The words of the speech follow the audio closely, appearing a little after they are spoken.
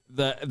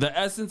the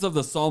essence of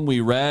the psalm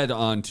we read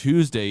on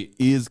Tuesday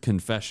is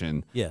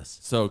confession. Yes.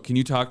 So can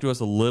you talk to us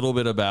a little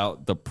bit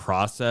about the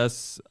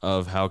process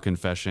of how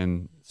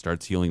confession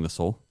starts healing the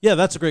soul? Yeah,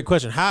 that's a great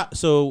question.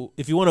 So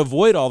if you want to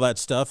avoid all that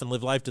stuff and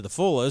live life to the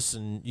fullest,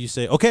 and you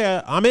say,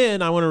 okay, I'm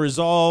in, I want to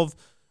resolve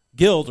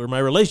guilt or my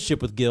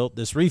relationship with guilt,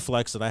 this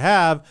reflex that I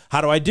have,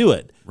 how do I do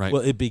it? Right.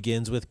 Well, it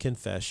begins with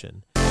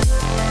confession.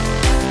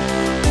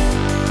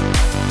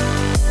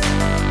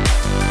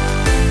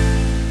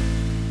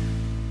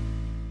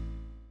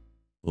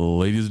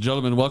 Ladies and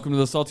gentlemen, welcome to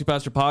the Salty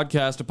Pastor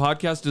Podcast, a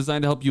podcast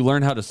designed to help you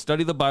learn how to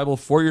study the Bible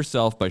for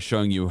yourself by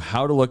showing you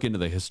how to look into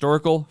the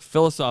historical,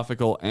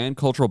 philosophical, and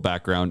cultural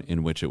background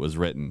in which it was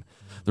written.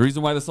 The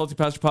reason why the Salty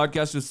Pastor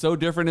Podcast is so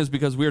different is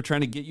because we are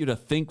trying to get you to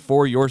think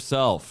for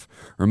yourself.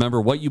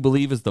 Remember, what you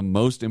believe is the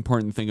most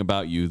important thing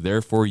about you.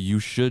 Therefore, you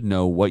should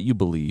know what you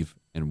believe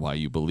and why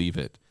you believe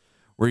it.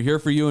 We're here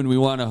for you, and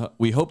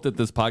we hope that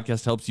this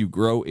podcast helps you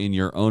grow in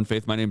your own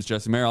faith. My name is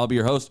Jesse Maher. I'll be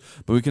your host,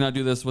 but we cannot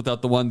do this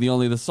without the one, the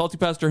only, the Salty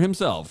Pastor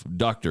himself,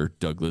 Dr.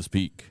 Douglas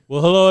Peake.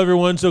 Well, hello,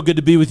 everyone. So good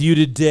to be with you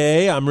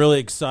today. I'm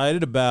really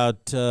excited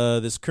about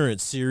this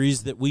current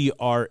series that we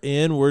are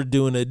in. We're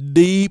doing a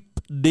deep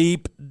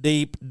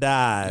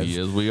dive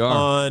Yes, we are.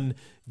 on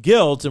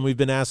guilt, and we've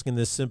been asking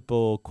this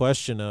simple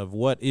question of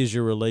what is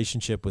your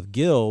relationship with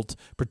guilt,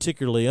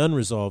 particularly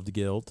unresolved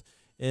guilt.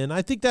 And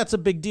I think that's a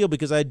big deal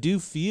because I do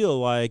feel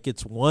like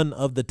it's one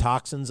of the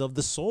toxins of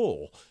the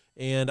soul.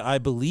 And I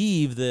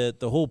believe that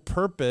the whole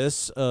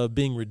purpose of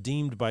being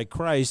redeemed by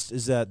Christ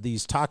is that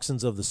these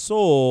toxins of the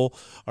soul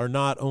are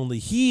not only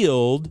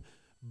healed,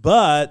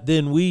 but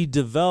then we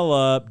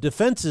develop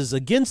defenses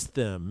against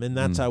them, and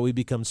that's how we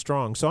become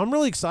strong. So I'm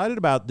really excited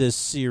about this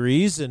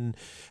series and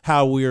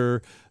how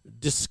we're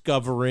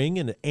discovering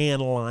and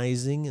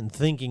analyzing and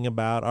thinking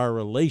about our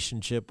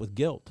relationship with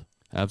guilt.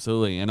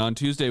 Absolutely. And on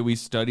Tuesday, we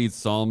studied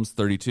Psalms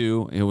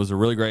 32. It was a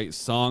really great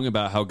song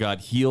about how God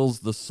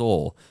heals the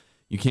soul.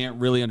 You can't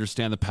really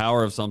understand the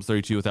power of Psalms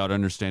 32 without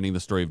understanding the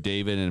story of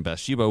David and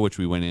Bathsheba, which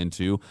we went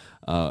into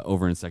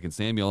over in 2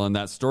 Samuel. And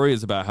that story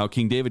is about how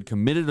King David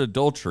committed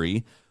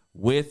adultery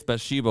with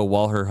Bathsheba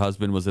while her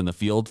husband was in the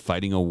field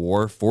fighting a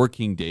war for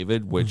King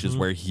David, which is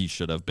where he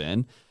should have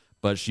been.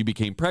 But she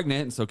became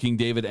pregnant, and so King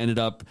David ended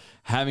up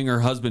having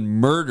her husband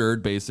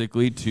murdered,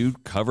 basically, to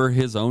cover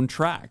his own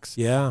tracks.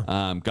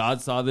 Yeah.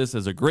 God saw this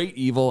as a great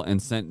evil and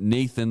sent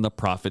Nathan the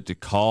prophet to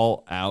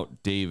call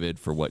out David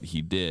for what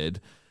he did.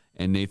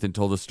 And Nathan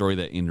told a story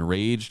that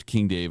enraged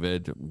King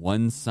David.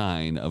 One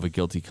sign of a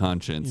guilty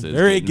conscience is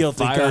Very getting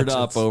guilty fired conscience.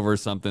 up over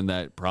something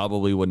that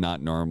probably would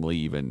not normally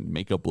even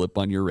make a blip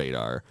on your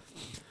radar.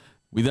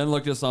 We then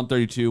looked at Psalm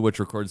 32, which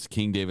records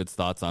King David's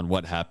thoughts on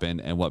what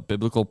happened and what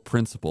biblical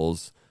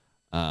principles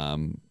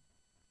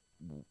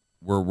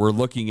we're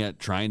looking at,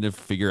 trying to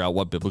figure out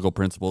what biblical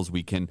principles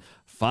we can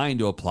find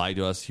to apply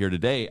to us here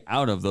today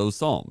out of those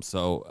Psalms.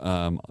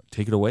 So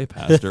take it away,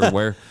 Pastor.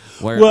 Where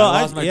Well,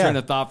 I lost my train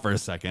of thought for a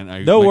second.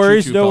 No my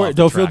worries. choo-choo No fell worries. off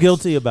the Don't feel tracks.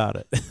 guilty about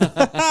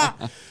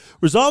it.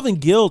 Resolving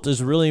guilt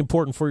is really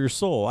important for your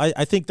soul.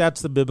 I think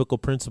that's the biblical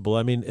principle.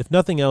 I mean, if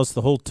nothing else,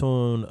 the whole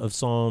tone of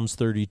Psalms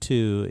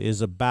 32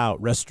 is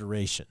about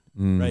restoration,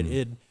 right?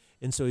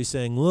 And so he's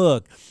saying,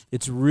 look,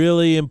 it's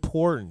really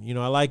important. You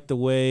know, I like the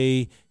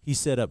way he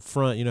said up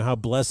front, you know, how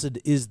blessed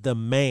is the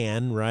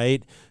man,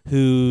 right,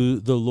 who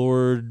the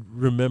Lord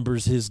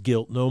remembers his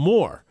guilt no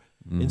more.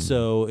 And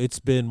so it's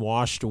been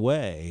washed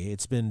away.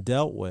 It's been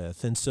dealt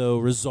with. And so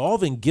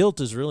resolving guilt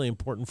is really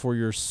important for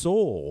your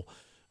soul.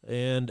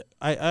 And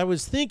I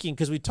was thinking,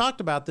 because we talked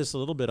about this a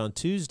little bit on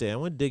Tuesday, I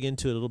want to dig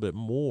into it a little bit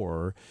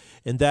more,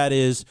 and that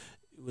is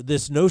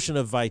this notion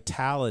of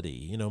vitality.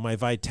 You know, my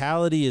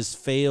vitality has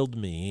failed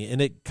me,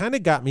 and it kind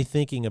of got me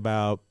thinking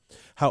about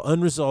how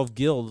unresolved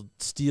guilt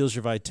steals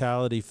your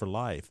vitality for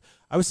life.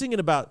 I was thinking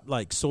about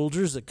like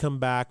soldiers that come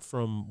back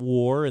from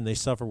war and they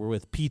suffer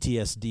with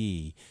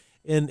PTSD.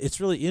 And it's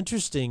really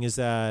interesting is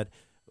that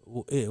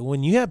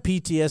when you have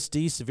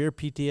PTSD, severe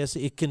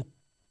PTSD, it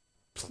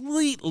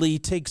completely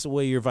takes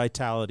away your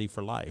vitality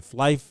for life.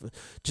 Life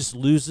just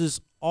loses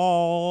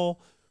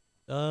all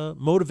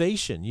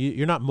motivation.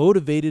 You're not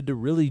motivated to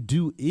really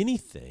do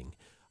anything.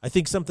 I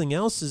think something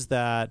else is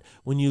that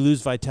when you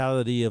lose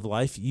vitality of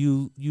life,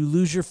 you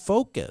lose your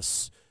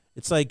focus.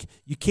 It's like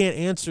you can't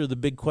answer the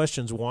big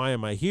questions, why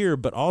am I here?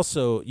 But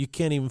also you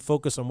can't even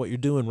focus on what you're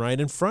doing right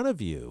in front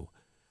of you.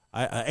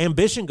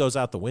 Ambition goes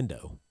out the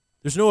window.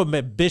 There's no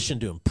ambition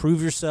to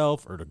improve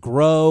yourself or to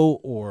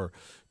grow or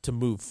to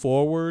move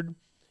forward.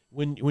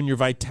 When your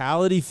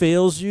vitality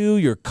fails you,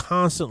 you're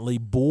constantly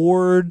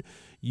bored.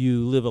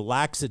 You live a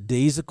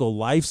lackadaisical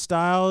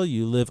lifestyle.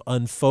 You live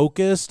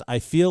unfocused. I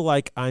feel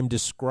like I'm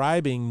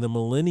describing the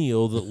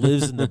millennial that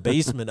lives in the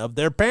basement of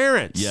their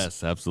parents.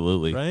 Yes,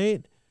 absolutely.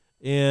 Right?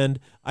 And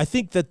I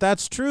think that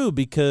that's true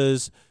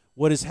because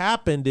what has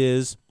happened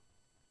is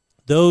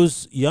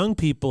those young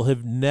people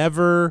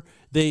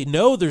they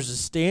know there's a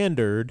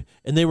standard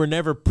and they were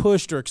never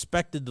pushed or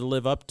expected to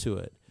live up to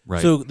it.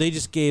 Right. So they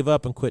just gave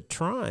up and quit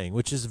trying,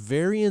 which is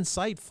very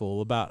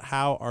insightful about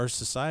how our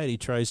society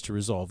tries to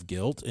resolve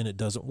guilt, and it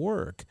doesn't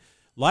work.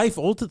 Life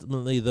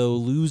ultimately, though,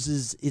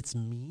 loses its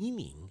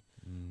meaning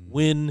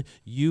when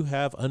you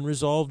have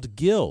unresolved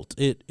guilt.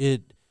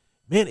 It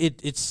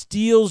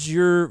steals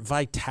your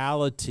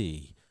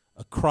vitality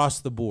across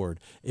the board.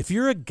 If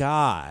you're a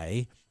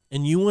guy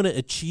and you want to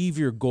achieve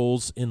your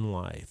goals in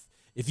life,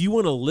 if you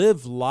want to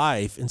live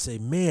life and say,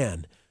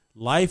 man,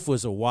 life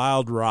was a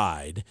wild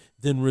ride,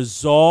 then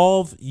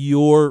resolve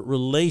your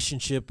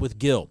relationship with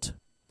guilt.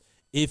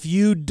 If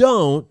you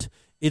don't,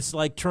 it's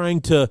like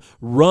trying to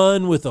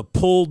run with a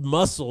pulled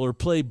muscle or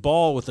play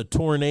ball with a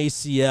torn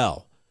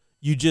ACL.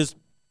 You just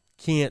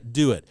can't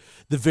do it.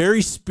 The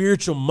very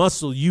spiritual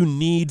muscle you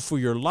need for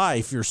your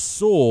life, your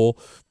soul,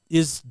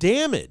 is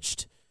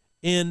damaged,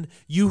 and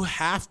you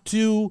have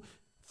to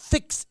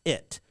fix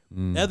it.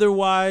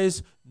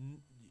 Otherwise,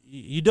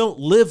 you don't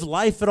live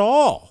life at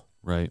all.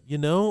 Right. You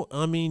know,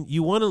 I mean,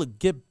 you want to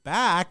get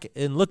back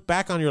and look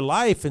back on your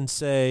life and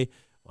say,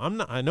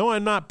 I know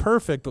I'm not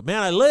perfect, but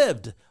man, I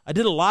lived. I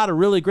did a lot of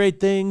really great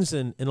things,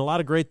 and a lot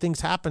of great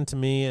things happened to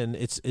me, and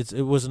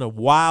it wasn't a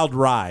wild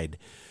ride.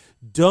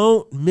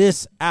 Don't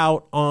miss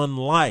out on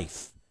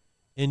life,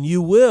 and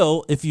you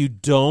will if you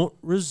don't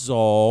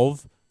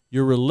resolve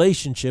your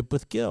relationship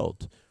with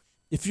guilt.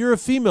 If you're a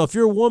female, if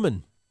you're a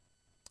woman,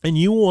 and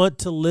you want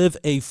to live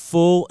a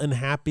full and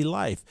happy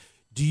life,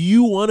 do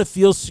you want to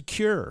feel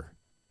secure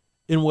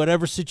in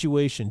whatever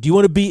situation? Do you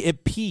want to be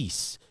at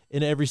peace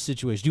in every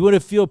situation? Do you want to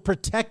feel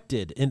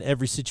protected in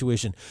every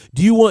situation?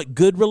 Do you want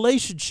good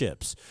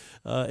relationships?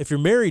 If you're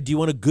married, do you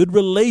want a good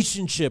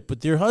relationship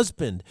with your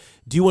husband?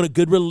 Do you want a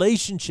good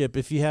relationship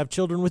if you have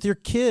children with your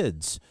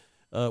kids,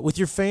 with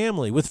your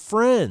family, with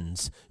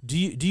friends? Do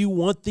you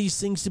want these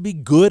things to be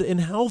good and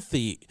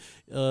healthy?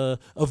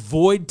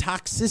 Avoid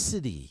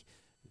toxicity.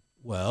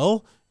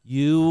 Well,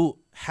 you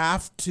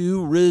have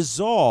to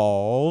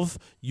resolve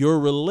your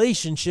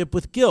relationship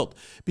with guilt,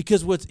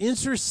 because what's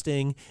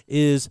interesting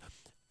is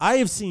I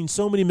have seen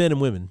so many men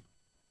and women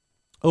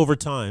over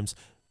times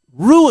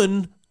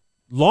ruin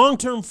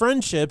long-term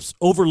friendships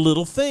over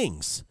little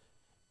things.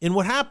 And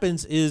what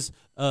happens is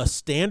a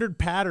standard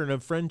pattern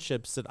of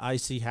friendships that I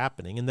see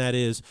happening, and that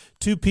is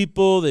two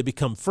people, they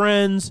become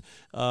friends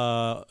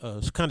kind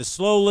of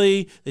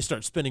slowly. They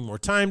start spending more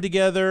time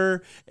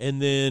together,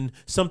 and then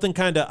something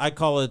kind of, I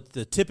call it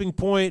the tipping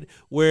point,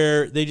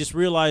 where they just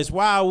realize,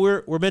 wow,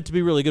 we're meant to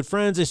be really good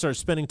friends. They start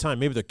spending time.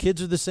 Maybe their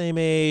kids are the same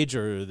age,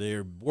 or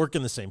they're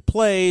working the same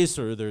place,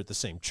 or they're at the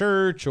same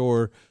church,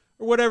 or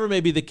whatever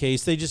may be the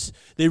case.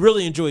 They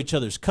really enjoy each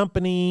other's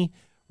company,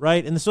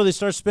 right? And so they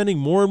start spending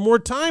more and more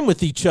time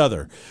with each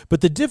other.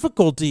 But the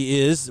difficulty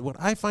is, what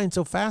I find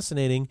so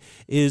fascinating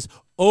is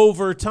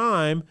over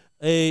time,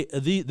 they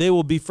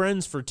will be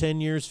friends for 10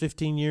 years,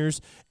 15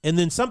 years, and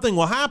then something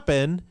will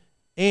happen,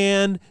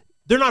 and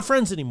they're not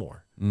friends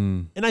anymore.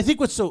 And I think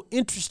what's so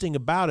interesting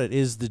about it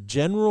is the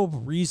general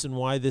reason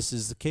why this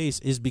is the case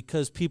is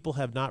because people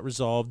have not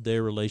resolved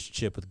their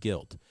relationship with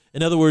guilt.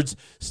 In other words,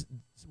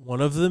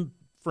 one of the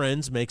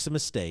friends makes a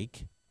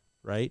mistake,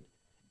 right?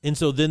 And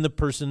so then the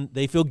person,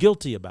 they feel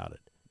guilty about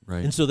it.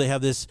 Right. And so they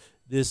have this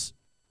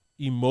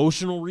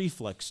emotional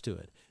reflex to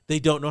it. They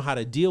don't know how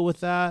to deal with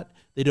that.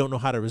 They don't know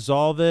how to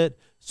resolve it.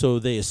 So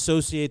they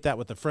associate that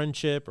with the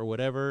friendship or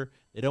whatever.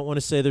 They don't want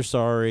to say they're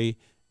sorry.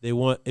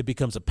 It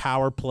becomes a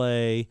power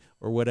play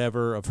or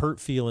whatever of hurt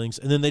feelings.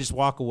 And then they just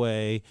walk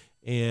away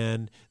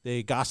and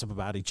they gossip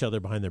about each other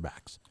behind their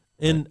backs.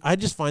 And I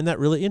just find that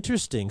really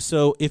interesting.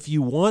 So if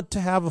you want to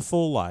have a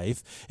full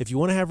life, if you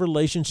want to have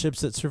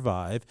relationships that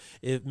survive,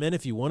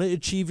 if you want to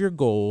achieve your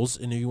goals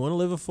and if you want to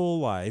live a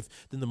full life,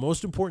 then the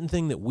most important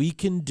thing that we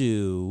can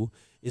do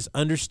is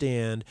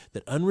understand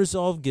that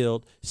unresolved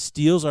guilt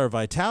steals our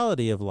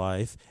vitality of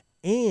life,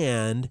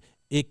 and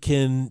it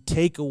can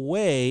take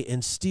away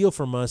and steal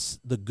from us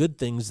the good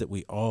things that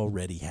we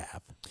already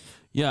have.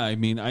 Yeah, I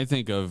mean, I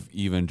think of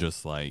even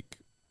just like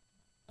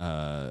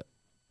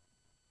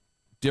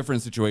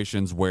different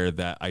situations where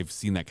that I've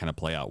seen that kind of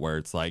play out, where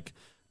it's like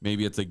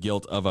maybe it's a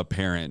guilt of a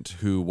parent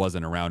who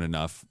wasn't around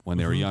enough when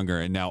they were younger,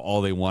 and now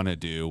all they want to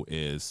do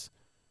is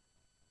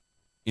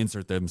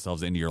insert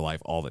themselves into your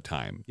life all the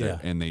time. Yeah.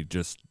 And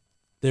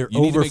they're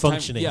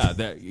over-functioning.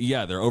 They're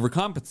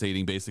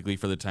overcompensating basically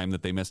for the time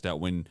that they missed out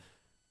when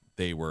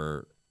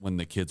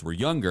the kids were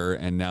younger,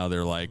 and now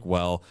they're like,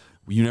 well,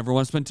 you never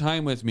want to spend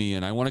time with me,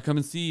 and I want to come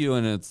and see you,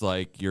 and it's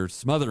like you're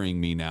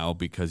smothering me now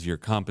because you're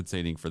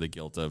compensating for the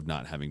guilt of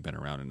not having been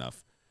around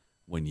enough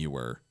when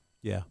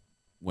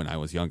I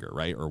was younger,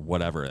 right? Or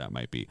whatever that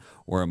might be.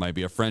 Or it might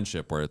be a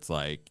friendship where it's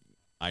like,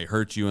 I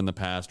hurt you in the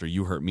past or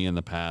you hurt me in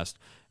the past,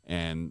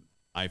 and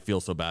I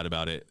feel so bad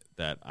about it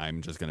that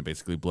I'm just going to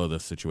basically blow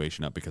this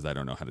situation up because I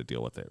don't know how to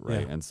deal with it,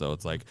 right? Yeah. And so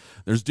it's like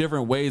there's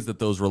different ways that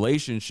those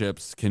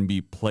relationships can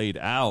be played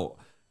out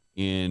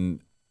in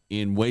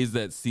ways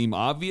that seem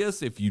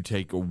obvious if you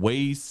take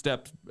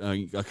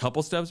a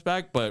couple steps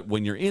back, but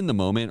when you're in the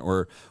moment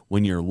or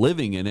when you're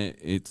living in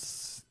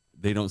it,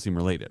 they don't seem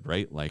related,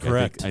 right? Like,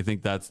 Correct. I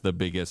think that's the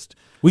biggest.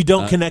 We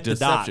don't connect the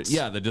deception. dots.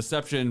 Yeah, the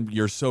deception.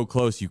 You're so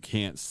close, you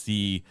can't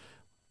see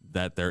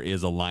that there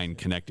is a line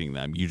connecting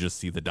them. You just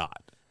see the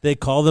dot. They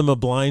call them a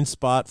blind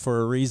spot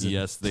for a reason.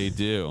 Yes, they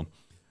do.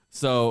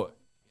 So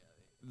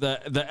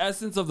the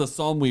essence of the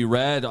psalm we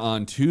read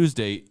on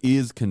Tuesday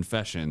is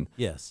confession.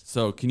 Yes.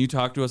 So can you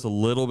talk to us a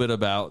little bit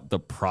about the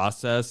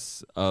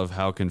process of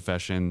how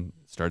confession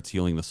starts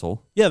healing the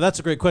soul? Yeah, that's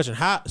a great question.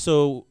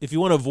 So if you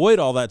want to avoid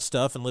all that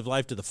stuff and live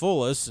life to the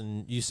fullest,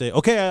 and you say,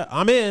 okay,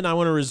 I'm in, I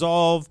want to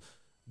resolve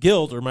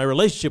guilt or my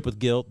relationship with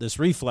guilt, this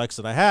reflex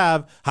that I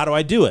have, how do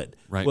I do it?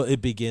 Right. Well,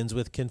 it begins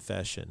with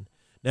confession.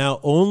 Now,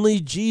 only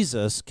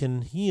Jesus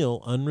can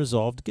heal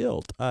unresolved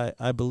guilt.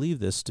 I believe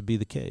this to be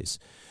the case.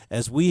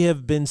 As we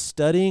have been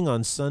studying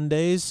on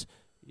Sundays,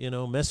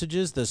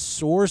 messages, the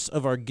source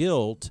of our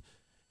guilt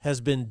has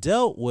been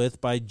dealt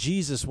with by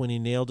Jesus when he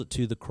nailed it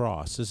to the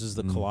cross. This is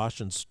the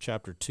Colossians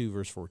chapter 2,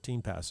 verse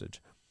 14 passage.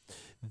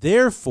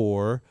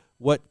 Therefore,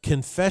 what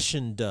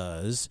confession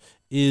does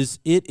is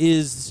it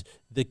is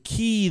the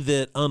key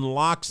that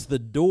unlocks the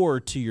door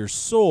to your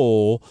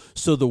soul,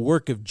 so the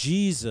work of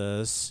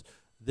Jesus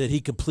that he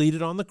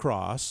completed on the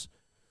cross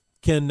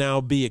can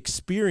now be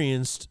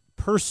experienced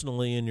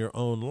personally in your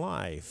own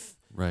life.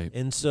 Right.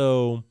 And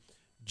so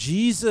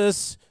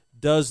Jesus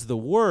does the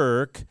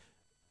work.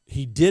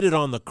 He did it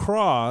on the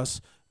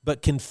cross,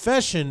 but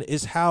confession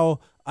is how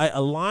I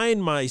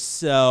align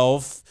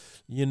myself,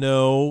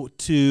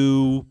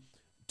 to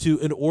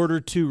in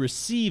order to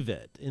receive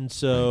it. And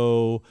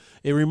so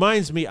it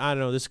reminds me, I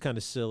don't know, this is kind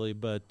of silly,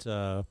 but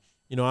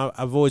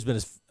I've always been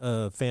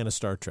a fan of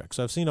Star Trek.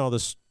 So I've seen all the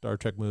Star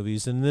Trek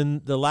movies, and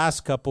then the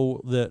last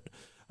couple that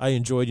I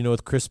enjoyed,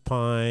 with Chris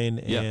Pine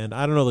and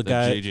I don't know the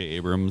guy, J.J.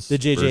 Abrams, the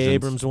J.J. versions.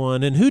 Abrams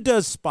one, and who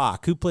does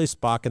Spock? Who plays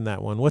Spock in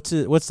that one? What's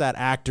that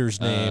actor's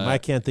name? I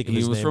can't think of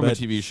his name. He was from a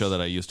TV show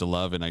that I used to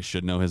love, and I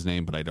should know his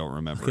name, but I don't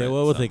remember. Okay,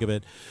 well, we'll think of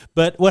it.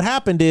 But what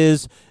happened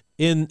is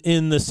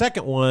in the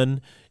second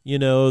one,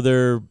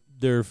 they're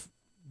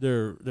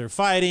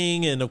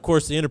fighting, and of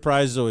course the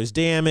Enterprise is always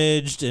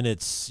damaged, and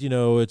it's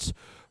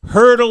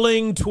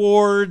hurtling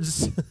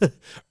towards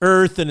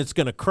Earth, and it's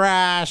going to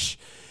crash,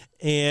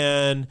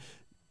 and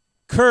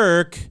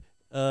Kirk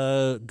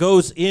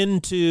goes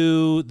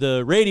into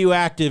the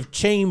radioactive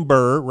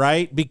chamber,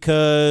 right?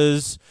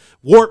 Because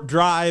warp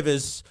drive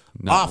is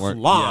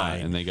offline.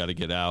 Yeah, and they got to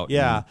get out.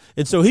 Yeah.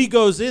 And so he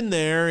goes in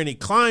there and he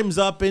climbs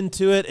up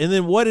into it. And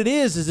then what it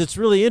is it's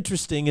really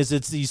interesting, is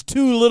it's these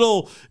two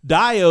little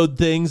diode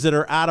things that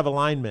are out of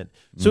alignment.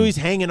 So he's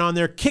hanging on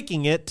there,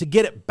 kicking it to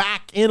get it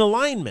back in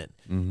alignment.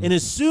 Mm-hmm. And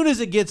as soon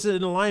as it gets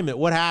in alignment,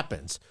 what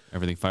happens?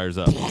 Everything fires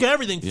up.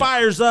 Everything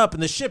fires up,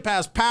 and the ship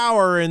has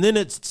power, and then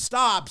it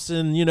stops,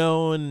 and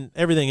and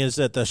everything is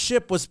that the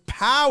ship was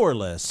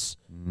powerless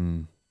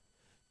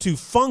to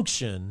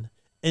function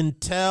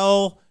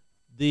until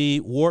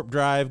the warp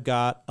drive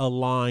got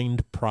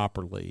aligned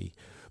properly.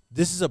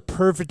 This is a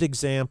perfect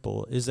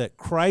example, is that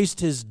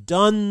Christ has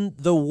done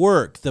the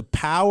work. The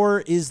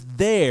power is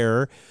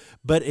there.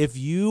 But if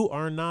you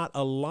are not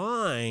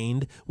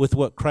aligned with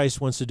what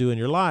Christ wants to do in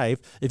your life,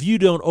 if you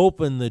don't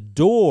open the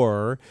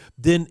door,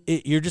 then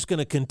you're just going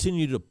to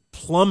continue to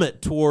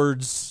plummet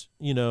towards,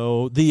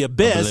 the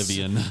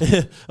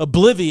abyss,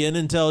 oblivion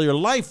until your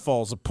life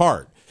falls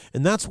apart.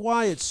 And that's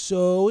why it's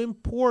so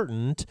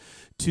important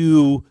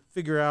to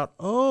figure out,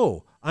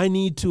 I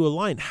need to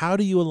align. How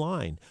do you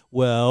align?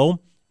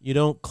 Well, you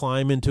don't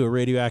climb into a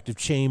radioactive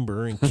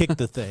chamber and kick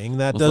the thing.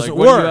 That doesn't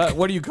work.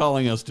 What are you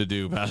calling us to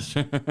do,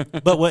 Pastor?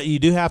 But what you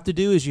do have to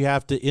do is you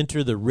have to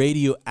enter the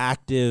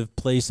radioactive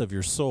place of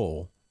your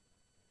soul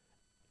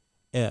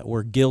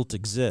where guilt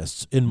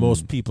exists, and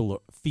most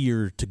people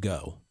fear to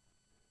go.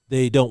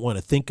 They don't want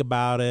to think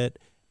about it.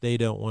 They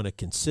don't want to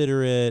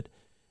consider it.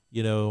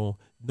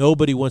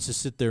 Nobody wants to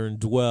sit there and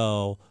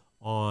dwell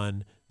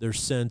on their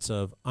sense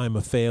of, I'm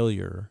a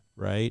failure,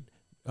 right?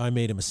 I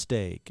made a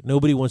mistake.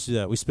 Nobody wants to do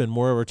that. We spend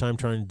more of our time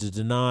trying to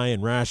deny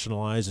and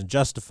rationalize and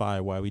justify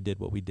why we did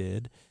what we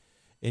did.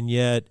 And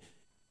yet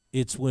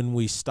it's when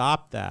we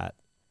stop that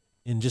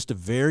in just a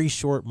very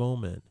short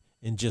moment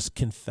and just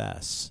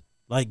confess,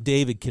 like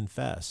David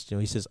confessed.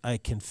 He says, I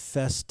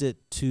confessed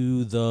it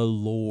to the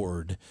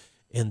Lord.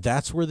 And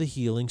that's where the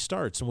healing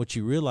starts. And what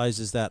you realize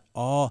is that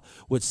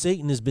what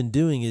Satan has been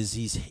doing is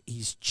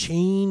he's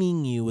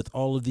chaining you with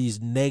all of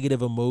these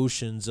negative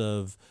emotions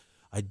of,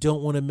 I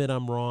don't want to admit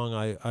I'm wrong.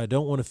 I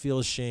don't want to feel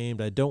ashamed.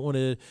 I don't want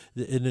to.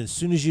 And as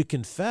soon as you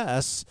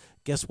confess,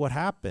 guess what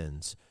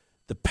happens?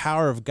 The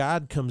power of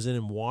God comes in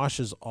and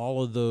washes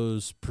all of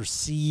those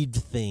perceived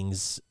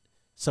things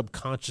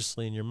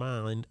subconsciously in your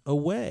mind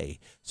away.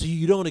 So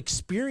you don't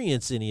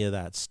experience any of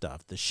that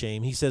stuff, the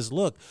shame. He says,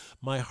 look,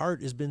 my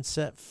heart has been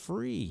set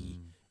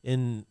free.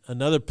 In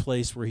another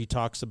place where he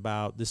talks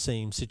about the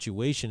same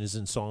situation is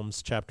in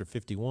Psalms chapter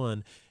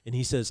 51. And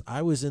he says,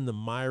 I was in the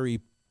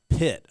miry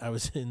pit. I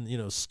was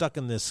stuck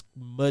in this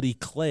muddy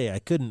clay. I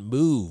couldn't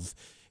move.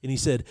 And he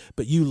said,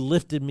 but you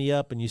lifted me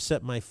up and you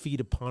set my feet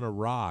upon a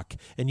rock,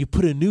 and you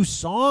put a new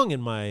song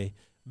in my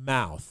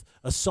mouth,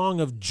 a song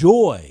of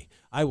joy.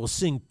 I will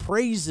sing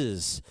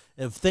praises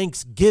of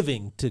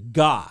thanksgiving to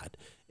God.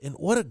 And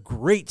what a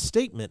great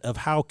statement of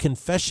how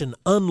confession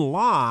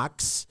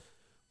unlocks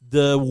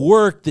the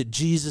work that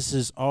Jesus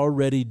has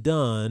already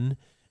done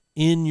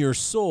in your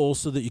soul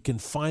so that you can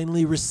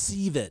finally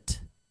receive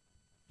it.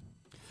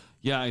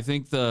 Yeah, I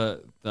think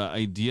the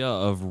idea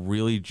of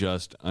really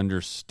just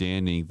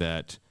understanding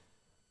that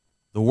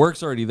the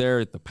work's already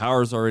there, the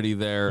power's already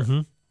there,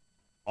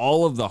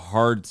 all of the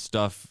hard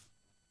stuff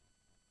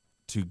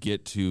to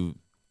get to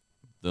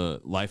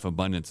the life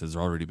abundance has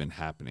already been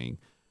happening.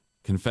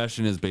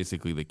 Confession is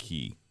basically the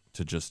key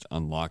to just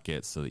unlock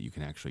it so that you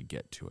can actually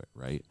get to it,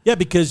 right? Yeah,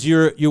 because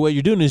you're what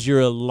you're doing is you're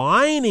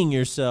aligning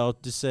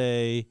yourself to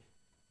say,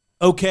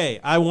 okay,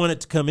 I want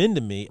it to come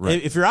into me.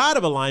 Right. If you're out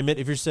of alignment,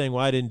 if you're saying,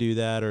 well, I didn't do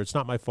that, or it's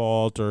not my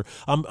fault, or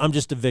I'm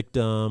just a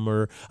victim,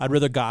 or I'd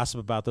rather gossip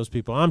about those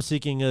people, I'm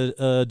seeking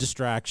a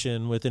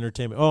distraction with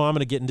entertainment, oh, I'm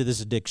going to get into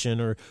this addiction,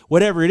 or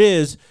whatever it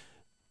is,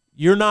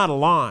 you're not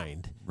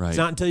aligned. Right. It's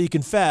not until you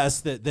confess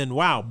that then,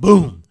 wow,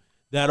 boom,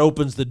 that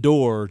opens the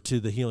door to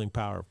the healing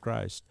power of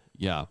Christ.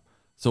 Yeah.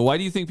 So why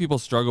do you think people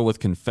struggle with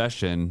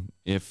confession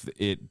if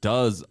it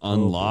does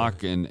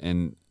unlock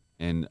and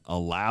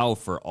allow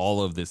for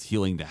all of this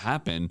healing to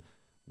happen?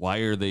 Why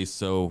are they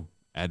so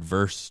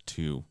adverse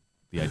to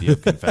the idea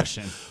of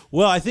confession?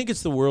 Well, I think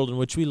it's the world in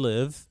which we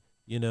live.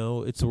 You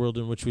know, it's the world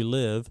in which we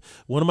live.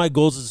 One of my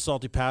goals as a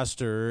Salty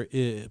Pastor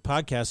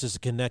podcast is to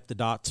connect the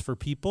dots for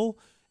people.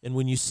 And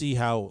when you see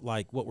how,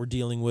 like, what we're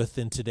dealing with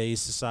in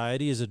today's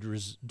society is a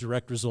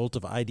direct result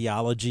of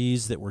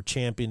ideologies that were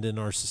championed in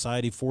our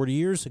society 40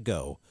 years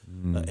ago,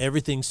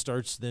 everything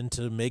starts then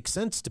to make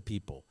sense to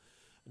people.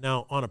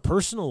 Now, on a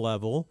personal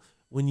level,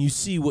 when you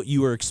see what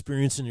you are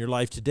experiencing in your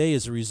life today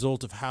as a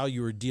result of how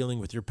you are dealing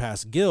with your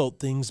past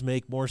guilt, things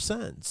make more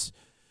sense.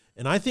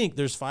 And I think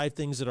there's 5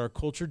 things that our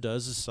culture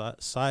does, a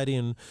society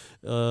in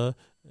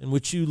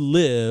which you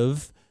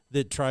live,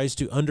 that tries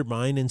to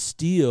undermine and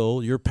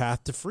steal your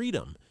path to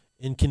freedom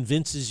and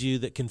convinces you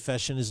that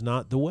confession is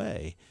not the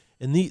way.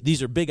 And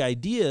these are big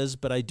ideas,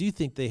 but I do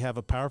think they have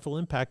a powerful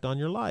impact on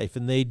your life,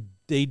 and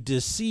they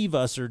deceive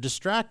us or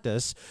distract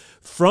us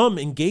from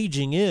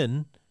engaging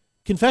in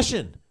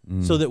confession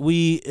so that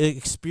we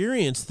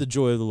experience the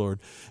joy of the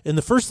Lord. And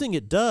the first thing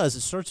it does,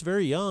 it starts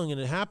very young,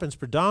 and it happens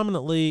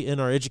predominantly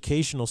in our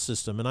educational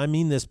system. And I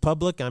mean this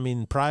public, I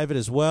mean private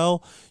as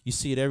well. You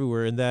see it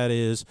everywhere, and that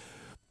is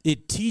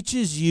it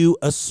teaches you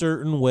a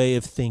certain way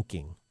of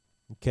thinking,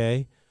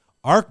 okay?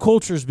 Our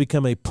culture has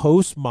become a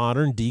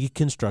postmodern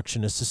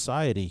deconstructionist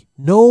society.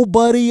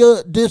 Nobody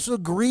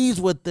disagrees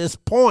with this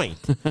point,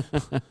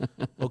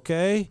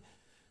 okay?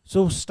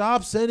 So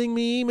stop sending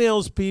me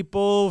emails,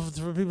 people,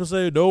 for people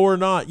say, no, we're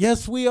not.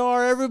 Yes, we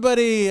are.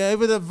 Everybody,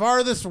 even the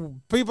farthest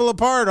people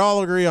apart,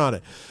 all agree on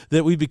it,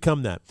 that we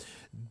become that.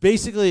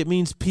 Basically, it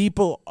means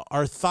people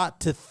are thought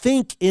to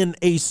think in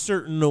a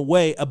certain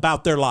way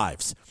about their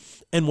lives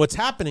and what's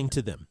happening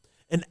to them.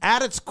 And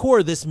at its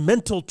core, this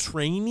mental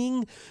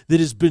training that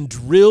has been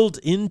drilled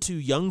into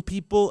young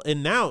people,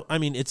 and now, I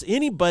mean, it's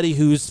anybody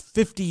who's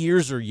 50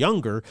 years or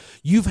younger,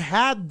 you've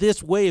had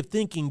this way of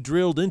thinking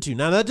drilled into you.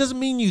 Now, that doesn't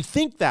mean you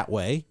think that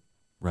way,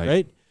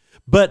 right?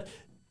 But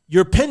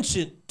your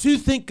penchant to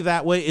think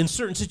that way in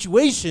certain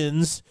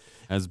situations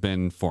has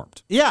been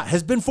formed. Yeah,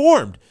 has been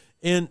formed.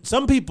 And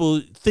some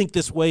people think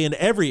this way in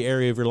every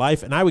area of your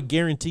life, and I would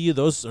guarantee you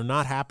those are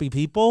not happy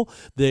people.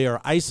 They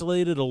are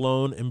isolated,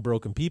 alone, and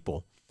broken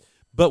people.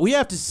 But we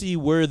have to see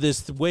where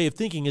this way of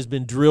thinking has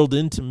been drilled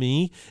into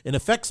me and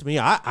affects me.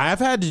 I've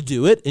had to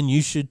do it, and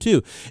you should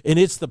too. And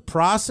it's the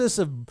process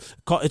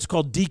it's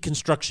called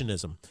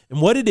deconstructionism.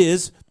 And what it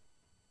is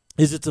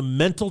it's a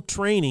mental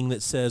training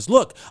that says,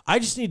 look, I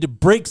just need to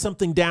break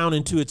something down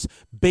into its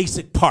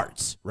basic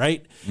parts,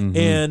 right? Mm-hmm.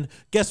 And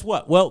guess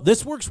what? Well,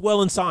 this works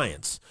well in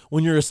science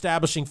when you're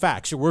establishing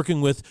facts. You're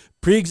working with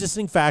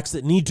pre-existing facts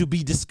that need to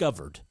be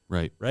discovered,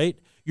 right?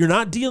 You're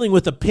not dealing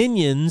with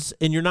opinions,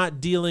 and you're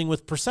not dealing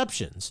with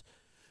perceptions,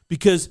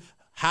 because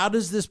how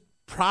does this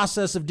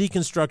process of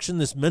deconstruction,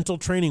 this mental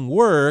training,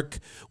 work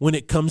when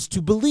it comes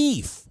to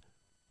belief,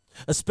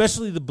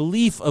 especially the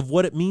belief of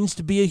what it means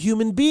to be a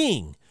human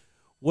being?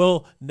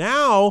 Well,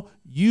 now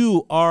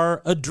you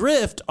are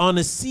adrift on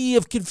a sea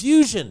of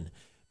confusion,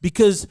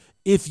 because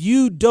if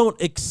you don't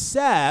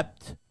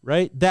accept,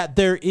 right, that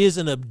there is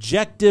an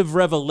objective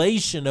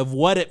revelation of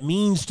what it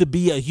means to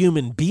be a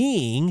human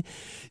being,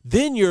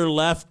 then you're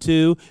left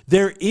to,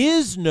 there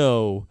is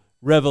no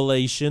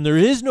revelation, there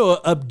is no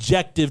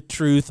objective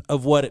truth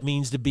of what it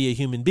means to be a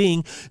human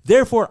being.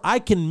 Therefore, I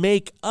can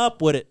make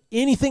up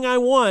anything I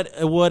want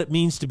what it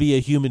means to be a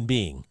human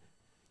being.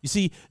 You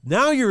see,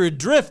 now you're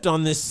adrift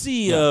on this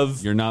sea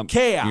of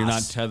chaos. You're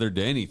not tethered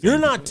to anything. You're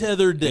not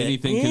tethered to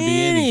anything. Can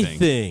be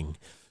anything.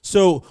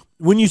 So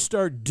when you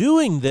start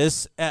doing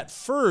this, at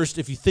first,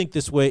 if you think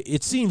this way,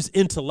 it seems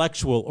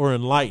intellectual or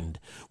enlightened.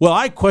 Well,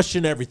 I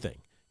question everything.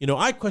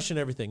 I question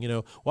everything.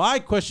 Well, I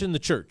question the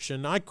church,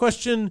 and I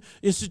question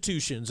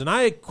institutions, and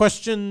I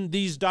question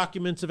these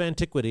documents of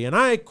antiquity, and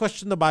I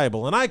question the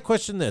Bible, and I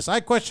question this. I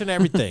question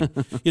everything.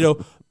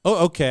 Oh,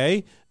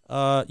 okay.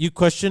 you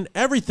question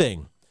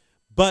everything.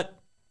 But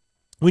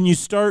when you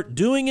start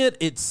doing it,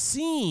 it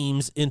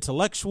seems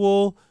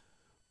intellectual.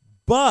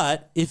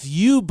 But if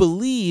you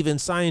believe in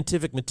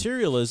scientific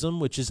materialism,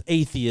 which is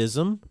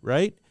atheism,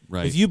 right?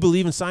 Right. If you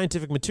believe in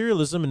scientific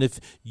materialism, and if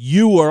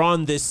you are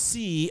on this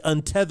sea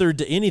untethered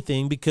to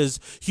anything because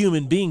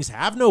human beings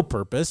have no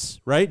purpose,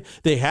 right?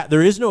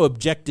 There is no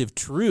objective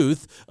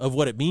truth of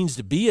what it means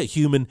to be a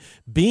human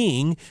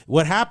being.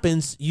 What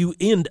happens, you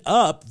end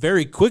up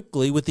very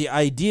quickly with the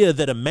idea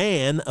that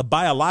a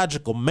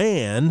biological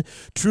man,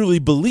 truly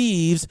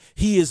believes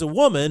he is a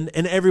woman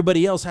and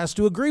everybody else has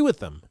to agree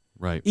with him.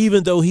 Right.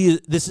 Even though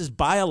this is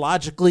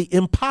biologically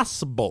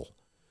impossible.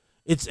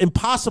 It's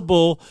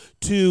impossible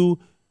to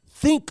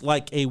think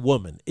like a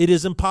woman. It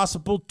is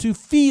impossible to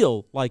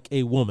feel like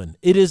a woman.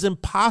 It is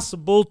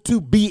impossible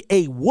to be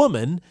a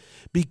woman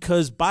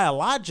because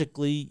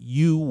biologically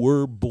you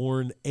were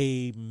born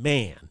a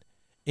man.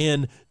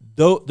 And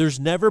though there's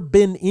never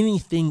been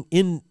anything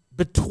in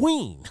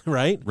between,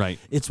 right? Right.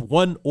 It's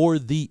one or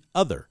the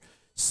other.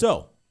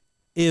 So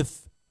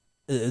if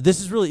this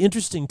is really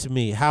interesting to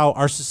me how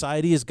our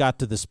society has got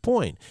to this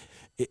point.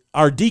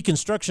 Our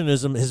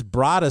deconstructionism has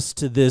brought us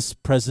to this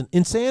present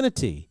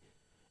insanity.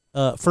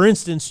 For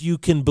instance, you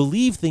can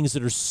believe things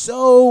that are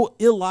so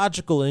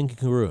illogical and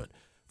incongruent.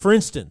 For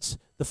instance,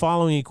 the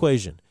following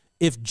equation.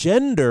 If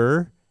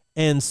gender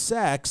and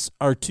sex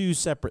are two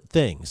separate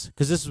things,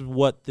 because this is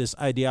what this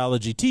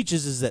ideology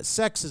teaches, is that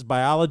sex is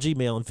biology,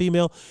 male and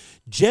female.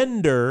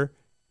 Gender,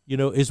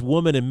 is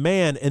woman and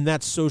man, and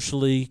that's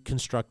socially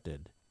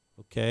constructed.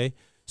 Okay?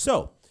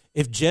 So,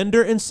 if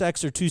gender and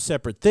sex are two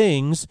separate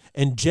things,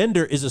 and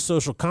gender is a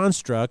social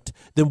construct,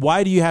 then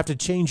why do you have to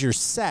change your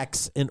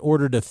sex in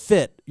order to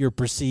fit your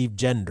perceived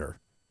gender?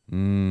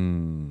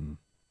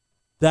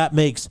 That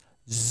makes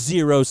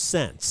zero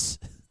sense.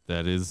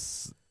 That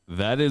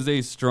is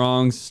a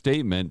strong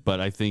statement, but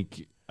I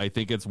think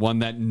it's one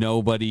that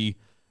nobody,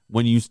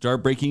 when you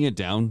start breaking it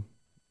down,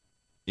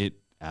 it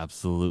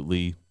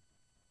absolutely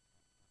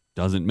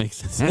doesn't make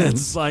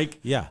sense. Like,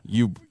 yeah,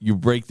 you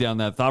break down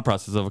that thought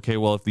process of, okay,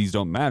 well, if these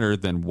don't matter,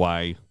 then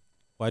why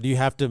do you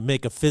have to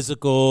make a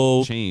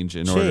physical change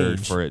in order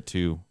for it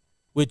to,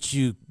 which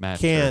you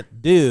matter.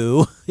 Can't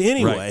do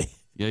anyway?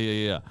 Right.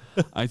 Yeah.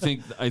 I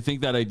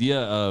think that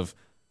idea of,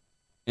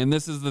 and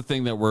this is the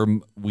thing that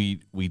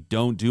we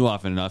don't do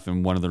often enough,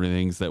 and one of the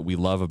things that we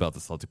love about the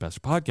Salty Pastor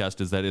podcast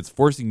is that it's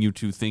forcing you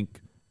to think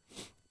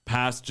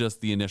past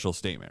just the initial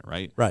statement,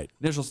 right? Right.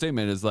 Initial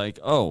statement is like,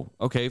 oh,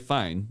 okay,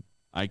 fine.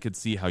 I could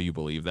see how you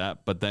believe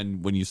that. But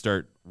then when you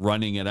start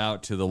running it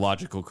out to the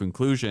logical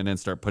conclusion and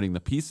start putting the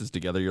pieces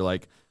together, you're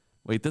like,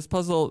 wait, this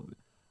puzzle,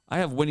 I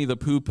have Winnie the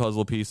Pooh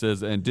puzzle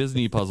pieces and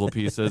Disney puzzle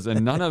pieces,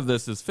 and none of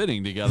this is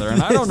fitting together,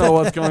 and I don't know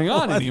what's going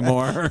on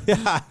anymore.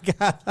 Yeah,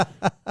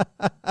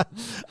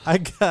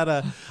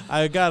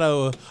 I got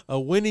a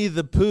Winnie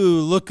the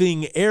Pooh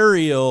looking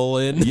Ariel,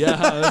 and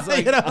yeah, it's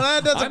like,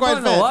 that doesn't I'm quite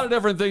putting fit. a lot of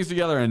different things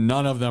together, and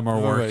none of them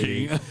are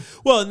working.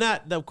 Well, and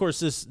that of course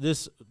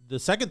the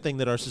second thing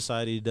that our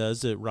society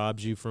does, it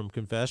robs you from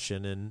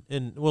confession,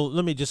 and well,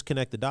 let me just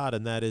connect the dot,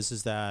 and that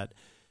is that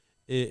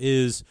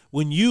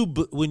when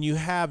you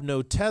have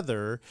no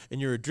tether and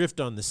you're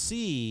adrift on the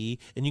sea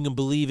and you can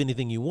believe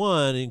anything you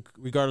want, and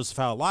regardless of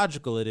how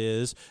illogical it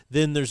is,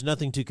 then there's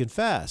nothing to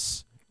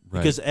confess, right?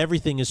 Because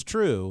everything is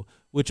true,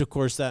 which of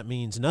course that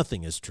means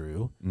nothing is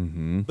true.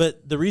 Mm-hmm.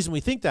 But the reason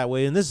we think that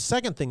way, and this is the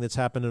second thing that's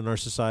happened in our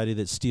society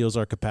that steals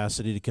our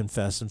capacity to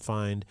confess and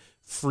find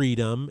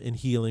freedom and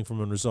healing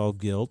from unresolved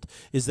guilt,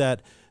 is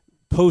that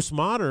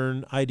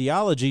postmodern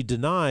ideology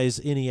denies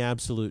any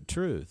absolute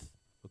truth.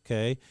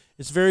 Okay,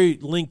 it's very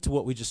linked to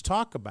what we just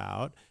talked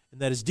about,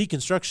 and that is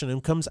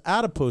deconstruction comes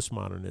out of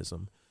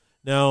postmodernism.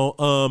 Now,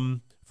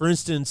 for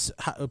instance,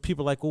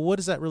 people are like, well, what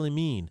does that really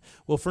mean?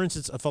 Well, for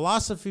instance, a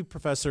philosophy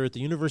professor at the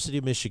University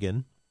of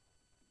Michigan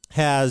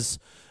has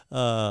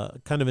kind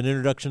of an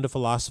introduction to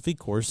philosophy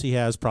course. He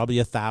has probably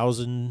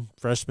 1,000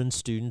 freshman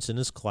students in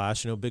his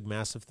class, big,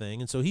 massive thing.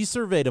 And so he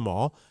surveyed them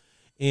all,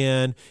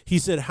 and he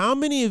said, how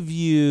many of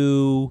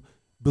you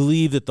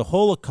believe that the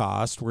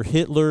Holocaust, where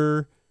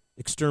Hitler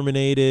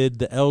exterminated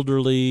the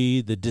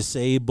elderly, the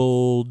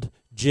disabled,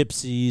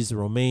 gypsies, the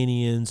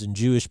Romanians, and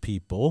Jewish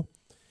people,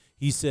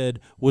 he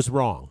said, was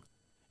wrong?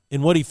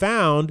 And what he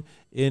found,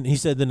 and he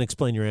said, then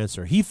explain your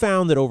answer. He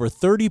found that over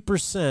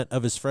 30%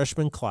 of his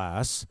freshman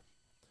class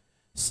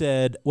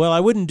said, well, I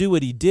wouldn't do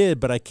what he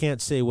did, but I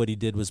can't say what he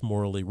did was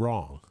morally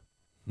wrong.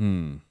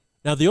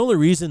 Now, the only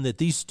reason that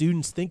these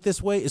students think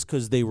this way is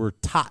because they were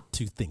taught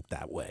to think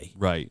that way.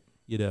 Right.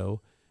 And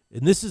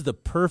this is the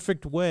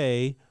perfect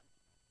way,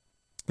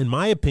 in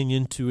my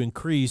opinion, to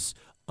increase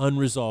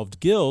unresolved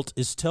guilt,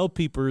 is tell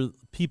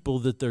people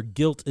that their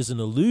guilt is an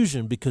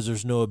illusion because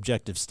there's no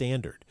objective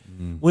standard.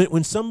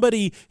 When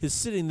somebody is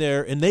sitting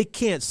there and they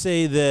can't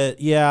say that,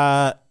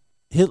 yeah,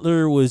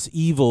 Hitler was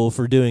evil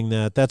for doing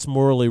that, that's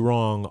morally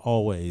wrong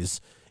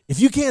always. If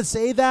you can't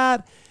say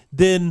that,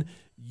 then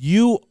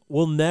you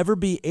will never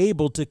be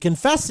able to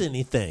confess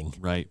anything.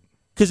 Right.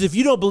 Because if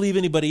you don't believe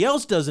anybody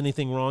else does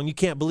anything wrong, you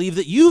can't believe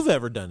that you've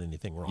ever done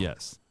anything wrong.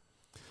 Yes.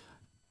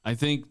 I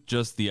think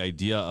just the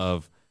idea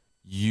of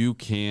you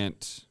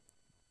can't,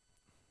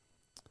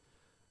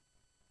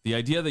 the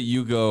idea that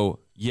you go,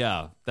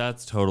 yeah,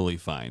 that's totally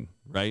fine,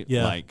 right?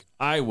 Yeah. Like,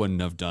 I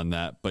wouldn't have done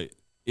that, but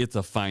it's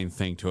a fine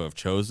thing to have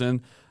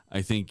chosen.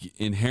 I think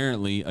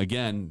inherently,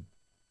 again,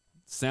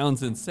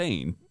 sounds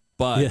insane,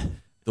 but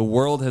the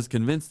world has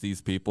convinced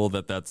these people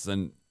that that's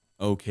an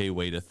okay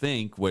way to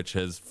think, which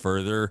has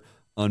further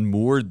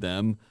unmoored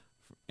them,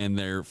 and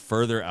they're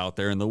further out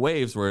there in the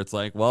waves where it's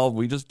like, well,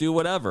 we just do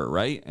whatever,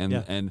 right?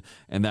 And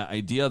and that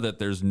idea that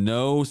there's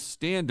no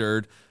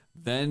standard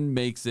then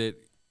makes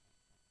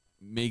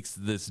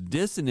this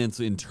dissonance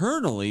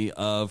internally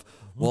of,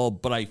 well,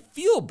 but I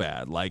feel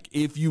bad. Like,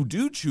 if you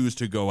do choose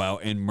to go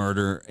out and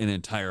murder an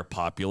entire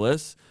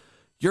populace,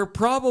 you're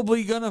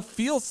probably going to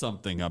feel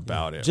something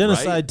about it.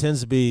 Genocide right? tends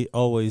to be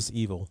always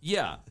evil.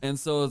 Yeah. And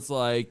so it's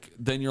like,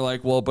 then you're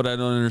like, well, but I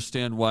don't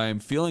understand why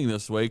I'm feeling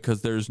this way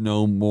because there's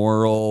no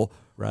moral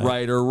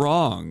right or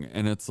wrong.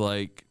 And it's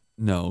like,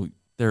 no,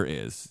 there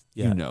is.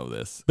 Yeah. You know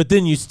this. But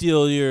then you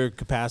steal your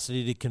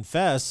capacity to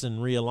confess and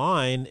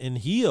realign and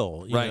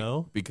heal, you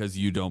know? Because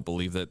you don't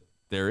believe that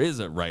there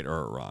is a right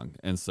or a wrong.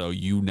 And so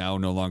you now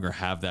no longer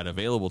have that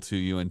available to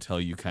you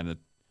until you kind of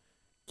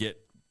get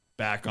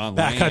back on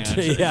land.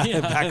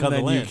 Back on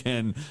the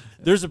land.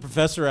 There's a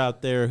professor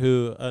out there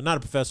who, not a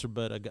professor,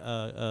 but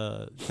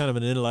a kind of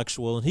an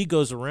intellectual, and he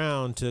goes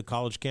around to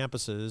college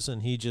campuses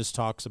and he just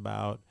talks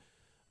about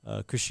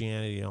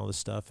Christianity and all this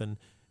stuff, and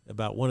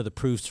about one of the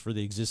proofs for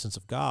the existence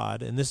of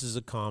God. And this is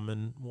a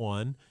common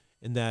one,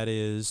 and that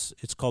is,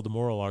 it's called the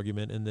moral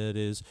argument, and that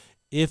is,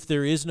 if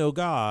there is no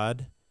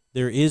God,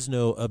 there is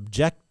no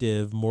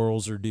objective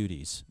morals or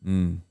duties.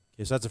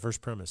 Okay, so that's the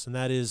first premise, and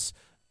that is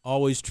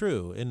always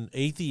true. And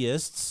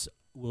atheists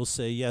will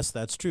say, yes,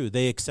 that's true.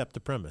 They accept the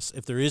premise.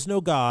 If there is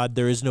no God,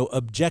 there is no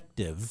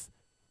objective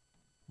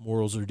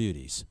morals or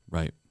duties.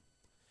 Right.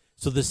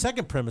 So the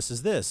second premise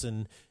is this,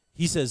 and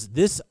he says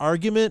this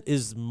argument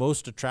is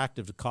most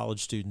attractive to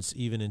college students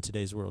even in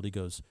today's world. He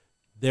goes,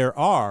 there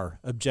are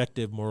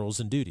objective morals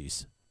and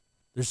duties.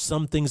 There's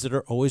some things that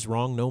are always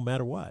wrong no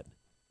matter what.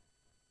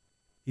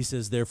 He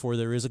says, therefore,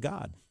 there is a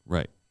God.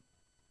 Right.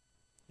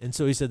 And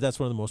so he said that's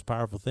one of the most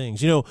powerful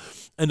things. You know,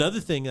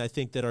 another thing I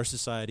think that our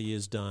society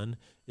has done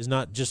is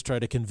not just try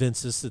to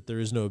convince us that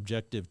there is no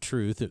objective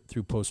truth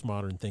through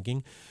postmodern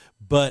thinking,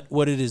 but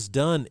what it has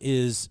done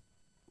is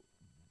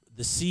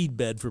the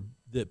seedbed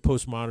that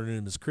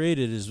postmodernism has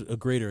created is a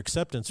greater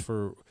acceptance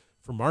for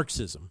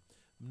Marxism.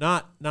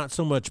 Not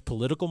so much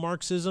political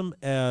Marxism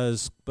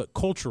but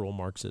cultural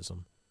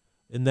Marxism.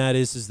 And that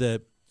is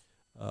that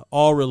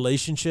all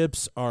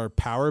relationships are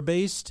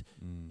power-based,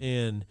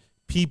 and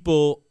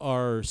people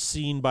are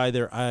seen by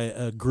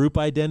their group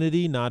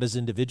identity, not as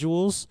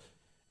individuals.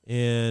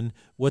 And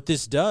what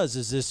this does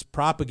is this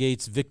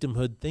propagates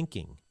victimhood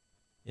thinking.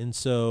 And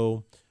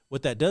so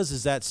what that does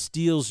is that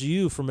steals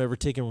you from ever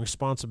taking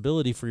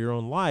responsibility for your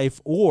own life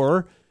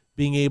or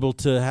being able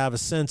to have a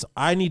sense,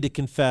 I need to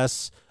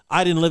confess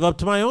I didn't live up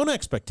to my own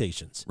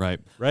expectations. Right.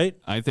 Right?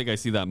 I think I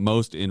see that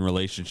most in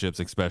relationships,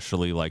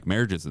 especially like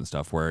marriages and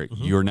stuff, where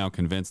you're now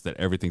convinced that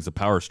everything's a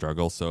power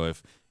struggle. So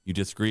if you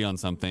disagree on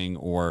something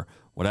or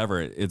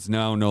whatever, it's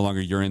now no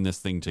longer you're in this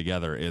thing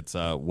together. It's,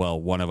 well,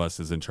 one of us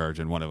is in charge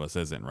and one of us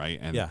isn't, right?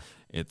 And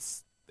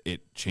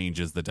it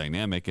changes the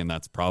dynamic, and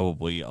that's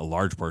probably a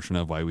large portion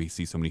of why we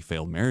see so many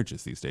failed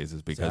marriages these days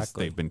is because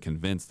they've been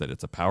convinced that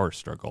it's a power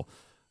struggle.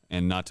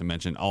 And not to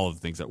mention all of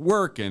the things at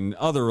work and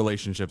other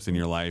relationships in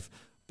your life.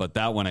 But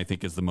that one, I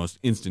think, is the most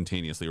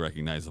instantaneously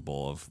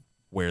recognizable of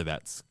where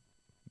that's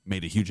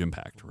made a huge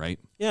impact, right?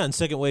 Yeah, and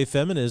second wave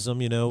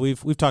feminism, you know,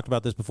 we've talked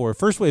about this before.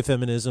 First wave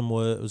feminism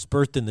was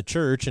birthed in the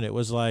church, and it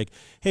was like,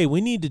 hey, we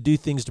need to do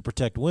things to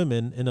protect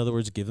women. In other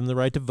words, give them the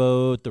right to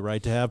vote, the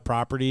right to have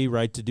property,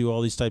 right to do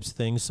all these types of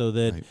things so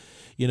that,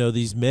 you know,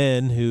 these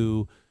men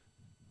who,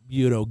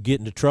 you know, get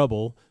into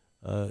trouble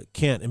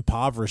can't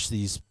impoverish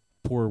these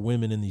poor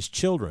women and these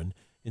children.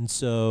 And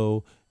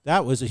so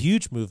that was a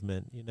huge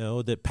movement, you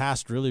know, that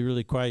passed really,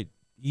 really quite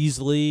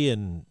easily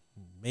and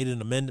made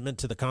an amendment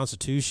to the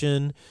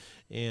Constitution.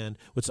 And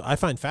what I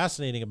find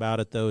fascinating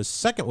about it, though, is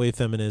second wave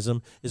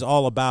feminism is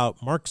all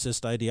about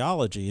Marxist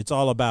ideology. It's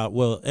all about,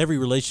 well, every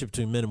relationship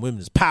between men and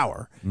women is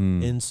power.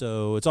 And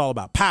so it's all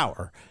about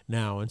power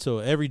now. And so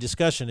every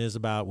discussion is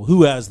about, well,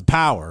 who has the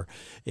power?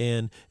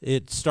 And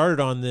it started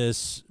on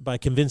this by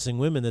convincing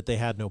women that they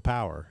had no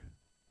power.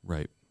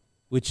 Right.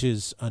 Which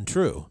is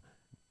untrue.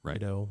 Right.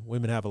 You know,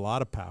 women have a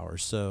lot of power.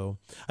 So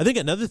I think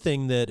another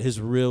thing that has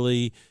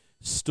really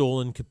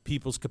stolen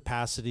people's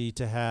capacity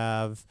to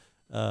have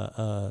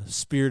a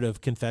spirit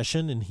of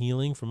confession and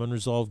healing from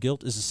unresolved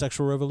guilt is the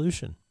sexual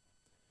revolution.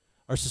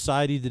 Our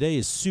society today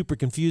is super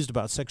confused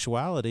about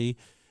sexuality.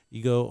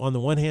 You go, on the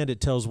one hand, it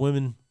tells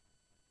women,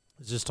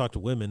 let's just talk to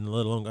women,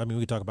 let alone, I mean,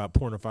 we talk about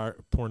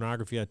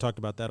pornography. I talked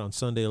about that on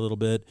Sunday a little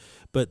bit.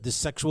 But the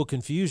sexual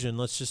confusion,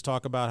 let's just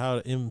talk about how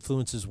it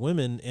influences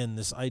women, and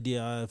this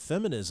idea of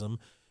feminism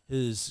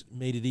has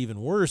made it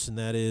even worse, and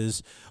that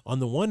is, on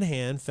the one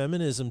hand,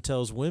 feminism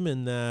tells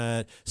women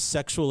that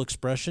sexual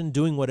expression,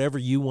 doing whatever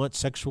you want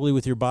sexually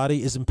with your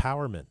body, is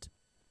empowerment.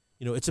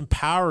 It's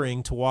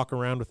empowering to walk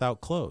around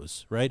without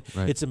clothes, right?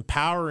 It's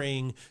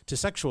empowering to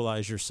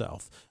sexualize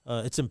yourself.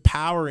 It's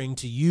empowering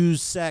to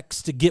use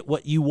sex to get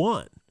what you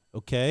want,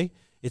 okay?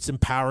 It's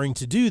empowering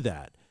to do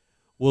that.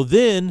 Well,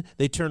 then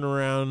they turn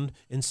around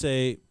and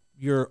say,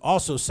 you're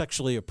also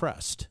sexually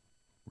oppressed.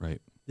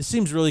 Right. This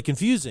seems really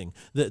confusing.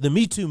 The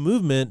Me Too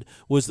movement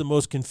was the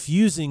most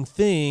confusing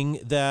thing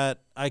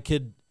that I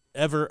could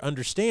ever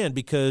understand,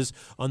 because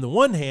on the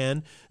one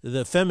hand,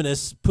 the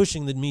feminists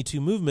pushing the Me Too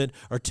movement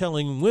are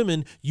telling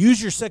women, use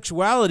your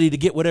sexuality to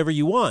get whatever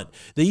you want.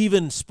 They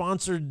even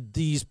sponsored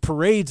these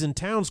parades in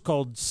towns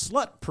called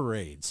slut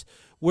parades,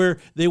 where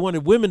they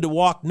wanted women to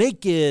walk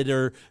naked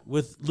or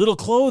with little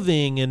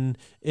clothing. And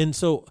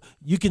so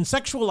you can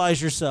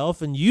sexualize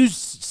yourself and use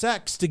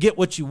sex to get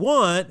what you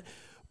want,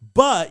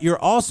 but you're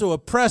also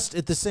oppressed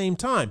at the same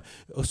time.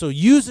 So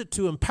use it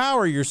to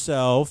empower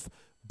yourself.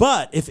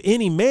 But if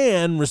any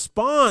man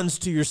responds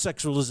to your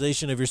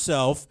sexualization of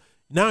yourself,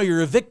 now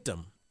you're a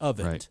victim of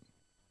it. Right.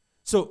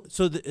 So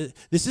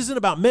this isn't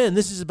about men.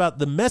 This is about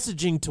the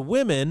messaging to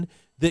women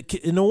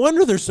that no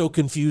wonder they're so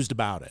confused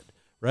about it,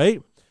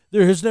 right?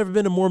 There has never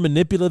been a more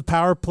manipulative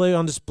power play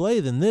on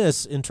display than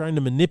this in trying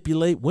to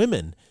manipulate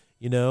women,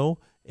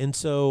 And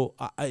so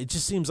it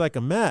just seems like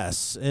a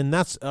mess. And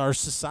that's, our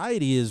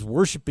society is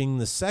worshiping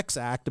the sex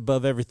act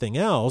above everything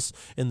else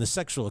and the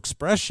sexual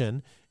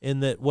expression.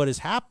 And that what has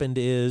happened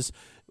is,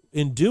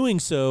 in doing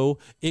so,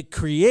 it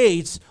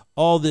creates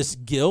all this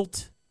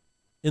guilt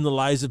in the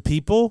lives of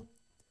people.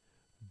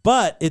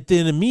 But it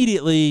then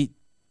immediately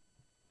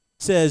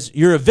says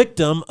you're a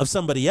victim of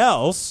somebody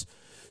else.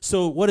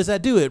 So what does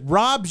that do? It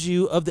robs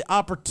you of the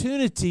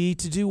opportunity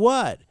to do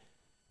what?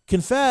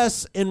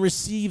 Confess and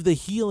receive the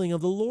healing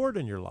of the Lord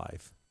in your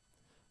life.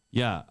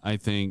 Yeah, I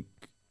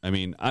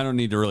don't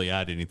need to really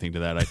add anything to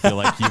that. I feel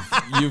like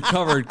you've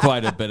covered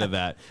quite a bit of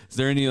that. Is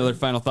there any other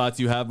final thoughts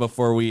you have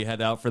before we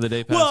head out for the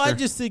day, Pastor? Well, I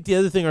just think the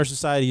other thing our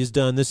society has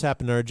done, this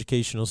happened in our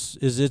educational,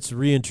 is it's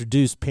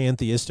reintroduced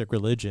pantheistic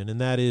religion,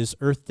 and that is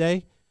Earth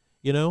Day,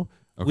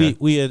 Okay.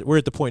 We're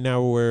at the point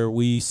now where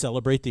we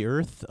celebrate the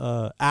earth.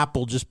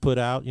 Apple just put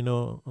out,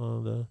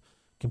 the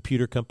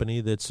computer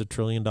company that's $1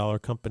 trillion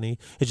company,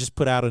 it just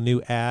put out a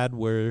new ad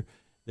where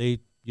they,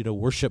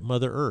 worship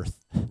Mother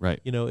Earth. Right.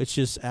 It's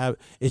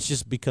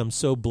just become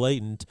so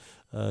blatant.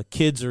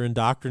 Kids are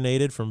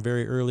indoctrinated from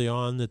very early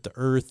on that the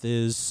earth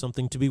is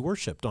something to be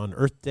worshipped on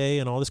Earth Day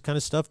and all this kind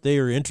of stuff. They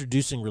are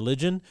introducing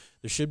religion.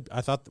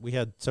 I thought that we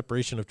had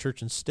separation of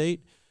church and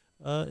state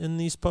in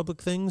these public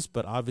things,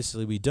 but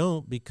obviously we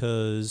don't,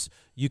 because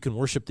you can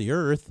worship the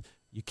earth.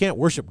 You can't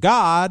worship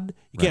God.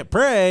 You can't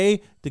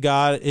pray to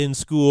God in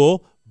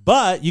school,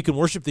 but you can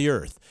worship the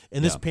earth.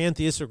 And this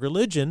pantheistic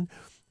religion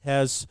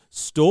has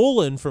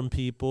stolen from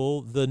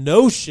people the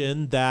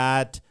notion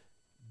that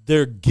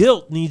their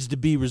guilt needs to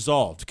be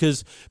resolved,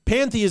 because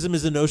pantheism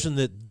is the notion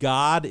that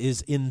God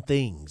is in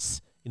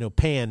things.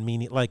 Pan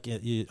meaning, like,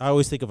 I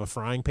always think of a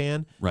frying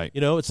pan. Right.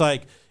 It's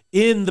like,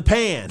 in the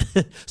pan.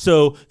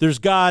 So there's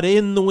God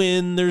in the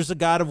wind, there's a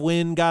God of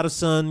wind, God of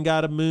sun,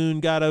 God of moon,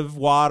 God of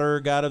water,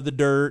 God of the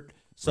dirt,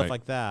 stuff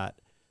like that.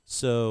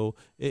 So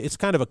it's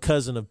kind of a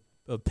cousin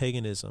of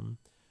paganism.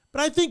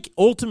 But I think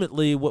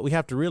ultimately what we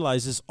have to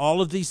realize is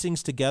all of these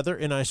things together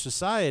in our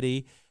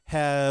society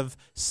have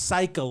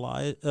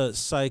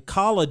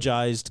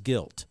psychologized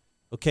guilt.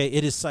 Okay,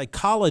 it has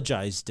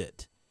psychologized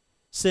it,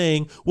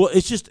 saying, well,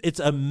 it's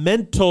a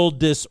mental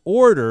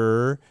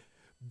disorder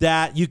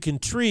that you can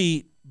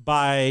treat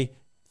by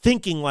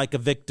thinking like a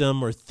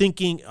victim, or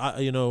thinking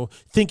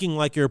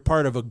like you're a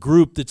part of a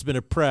group that's been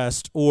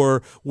oppressed,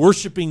 or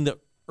worshiping the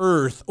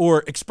earth,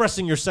 or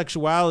expressing your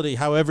sexuality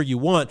however you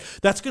want.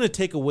 That's going to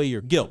take away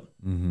your guilt,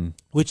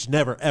 which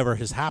never, ever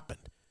has happened.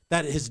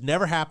 That has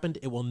never happened.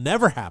 It will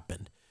never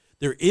happen.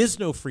 There is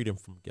no freedom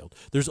from guilt.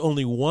 There's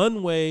only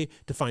one way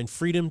to find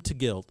freedom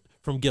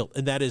from guilt,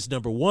 and that is,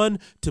 number one,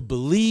 to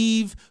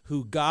believe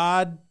who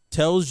God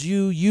tells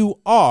you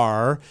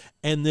are,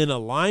 and then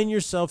align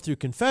yourself through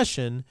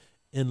confession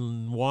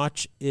and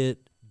watch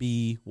it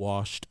be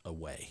washed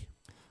away.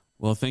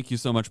 Well, thank you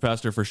so much,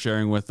 Pastor, for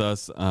sharing with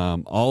us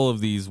all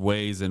of these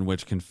ways in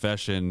which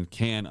confession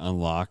can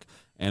unlock,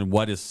 and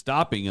what is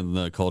stopping in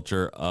the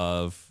culture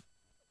of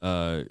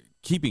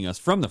keeping us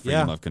from the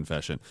freedom of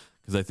confession.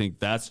 Because I think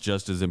that's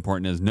just as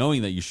important as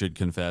knowing that you should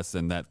confess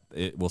and that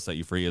it will set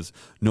you free, as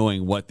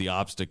knowing what the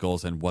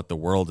obstacles and what the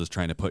world is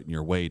trying to put in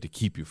your way to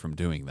keep you from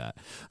doing that.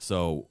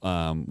 So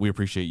we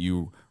appreciate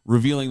you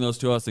revealing those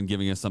to us and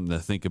giving us something to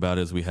think about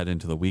as we head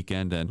into the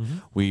weekend.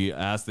 And we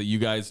ask that you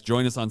guys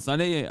join us on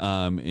Sunday.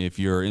 If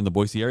you're in the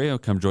Boise area,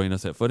 come join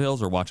us at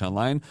Foothills or watch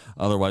online.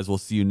 Otherwise, we'll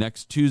see you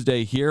next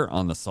Tuesday here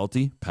on the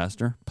Salty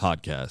Pastor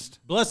Podcast.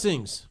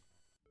 Blessings.